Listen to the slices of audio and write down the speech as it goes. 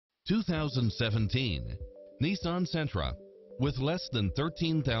2017 Nissan Sentra. With less than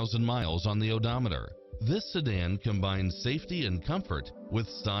 13,000 miles on the odometer, this sedan combines safety and comfort with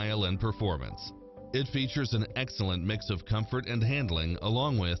style and performance. It features an excellent mix of comfort and handling,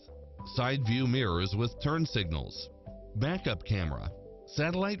 along with side view mirrors with turn signals, backup camera,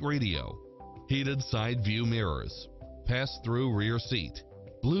 satellite radio, heated side view mirrors, pass-through rear seat,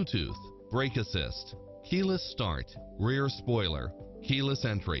 Bluetooth, brake assist, keyless start, rear spoiler, keyless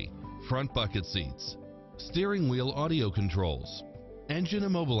entry, front bucket seats, steering wheel audio controls, engine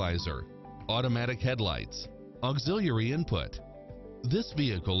immobilizer, automatic headlights, auxiliary input. This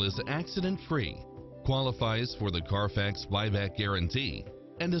vehicle is accident-free, qualifies for the Carfax buyback guarantee,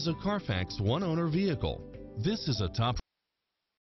 and is a Carfax one-owner vehicle. This is a top